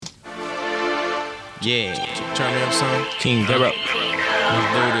Yeah. Turn me up, son. King Pharaoh. Let's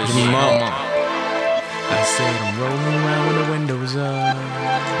do this. Give me more. I said I'm rolling around with the windows up.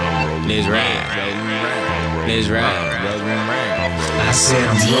 Let's ride. Let's ride. I said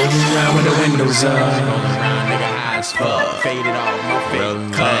I'm rolling around with the windows up. Rolling around, nigga, high as fuck. Faded off, no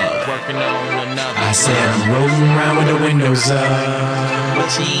fake cut. Working on another. I said I'm rolling around with the windows up.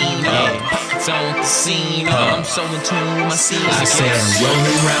 Machine up. It's on the scene. I'm so in tune with my scenes. I said I'm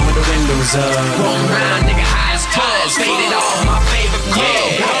rolling around with the windows up. Rolling around, nigga, high as fuck. Faded off, my favorite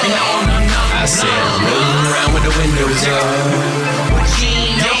club. Working on another. I said I'm rolling around with the windows up.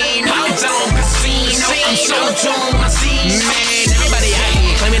 Machine up. It's on the scene. I'm so in tune with my scenes. Man, everybody out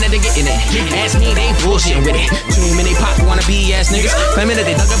here claiming that they getting it. Ask me, they bullshitting with it. Too many pop wanna be ass niggas claiming that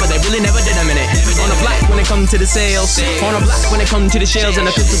they dug up, but they really never did a minute. On the block when it comes to the sales. On the block when it comes to the shells and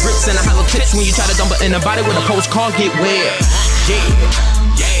the pistol grips and the hollow tips. When you try to dump it in the body with a postcard, get well.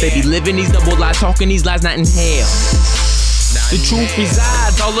 Yeah. They be living these double lies, talking these lies, not in hell. The truth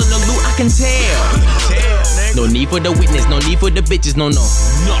resides all in the loot, I can tell. No need for the witness, no need for the bitches, no.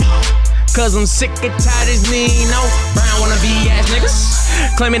 Cause I'm sick and tired of these brown wanna be ass niggas.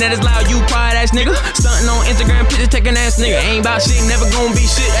 Claiming that it's loud, you quiet ass nigga. Stunting on Instagram, pictures taking ass nigga. Ain't about shit, never gonna be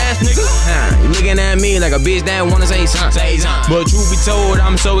shit ass nigga. You looking at me like a bitch that wanna say something. But truth be told,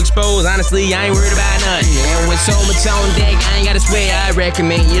 I'm so exposed. Honestly, I ain't worried about nothing. And with so much on deck, I ain't gotta swear. I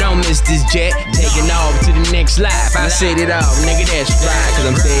recommend you don't miss this jet. Taking off to the next life. I set it off, nigga, that's right.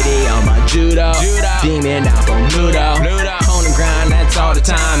 Cause I'm steady on my judo. Demon down from Pluto. On the grind, that's all the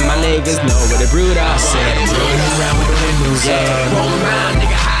time. My niggas know what they brewed up. I said I'm rolling around with the windows up. Rolling around,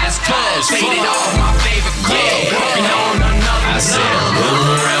 nigga, high as fuck. Faded off, my favorite club. Working on another. I said I'm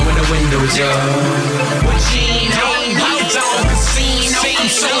rolling around with the windows up. Machine up, it's on the scene. I'm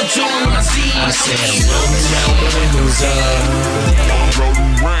so in tune with my scenes. I said I'm rolling around with the windows up. I'm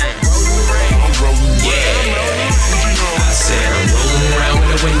rolling round. Yeah. I said I'm rolling around with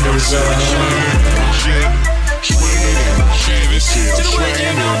the windows up.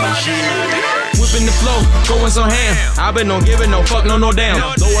 Whipping the flow, going so ham. I been no giving no fuck, no damn.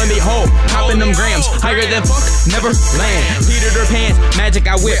 Low and behold, hopping them grams. Higher than fuck, never land. Peter their pants, magic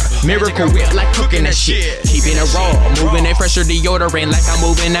I whip. Miracle whip, like cooking that shit. Keeping it raw, moving that fresher deodorant like I'm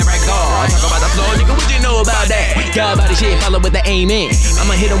moving that rag doll. Talk about the flow, nigga, what you know about that? God about the shit, follow with the amen.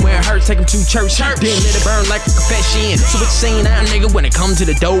 I'ma hit him where it hurts, take him to church. Then let it burn like a confession. So what you saying now, nigga, when it comes to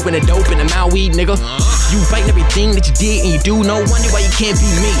the dope and the dope and the mouth weed, nigga? You fighting everything that you did and you do, no wonder why you can't be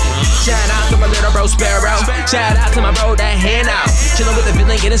me. Shout out to my little bro Pharaoh. Shout out to my bro that hand out. Chillin' with the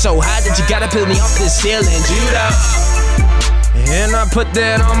villain, getting so high that you gotta peel me off this ceiling, judo. And I put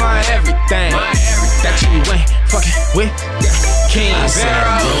that on my everything. That you ain't fucking with King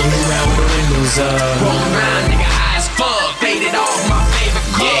Pharaoh. Rolling around with the windows up. Rolling around, nigga, high as fuck. Faded off, my favorite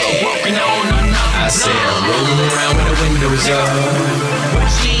club. Working on another. I said I'm rolling around with the windows up.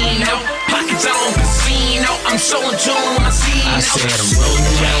 Machine out, pockets on casino. I'm so in tune with my scenes. I said I'm rolling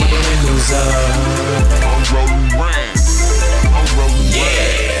around with the windows up. I'm rolling round. I'm rolling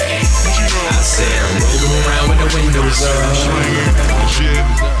Yeah. round. I said I'm rolling around with the windows up. Swinging in my shit.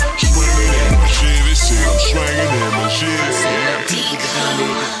 Swinging in my shit. I'm swinging in my shit.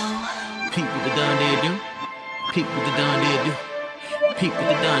 Peep what the done did do. Peep what the done did do. Peep what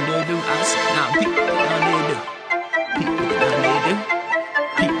the done did do. I said, nah, peep what the done did do. Peep what the done did do.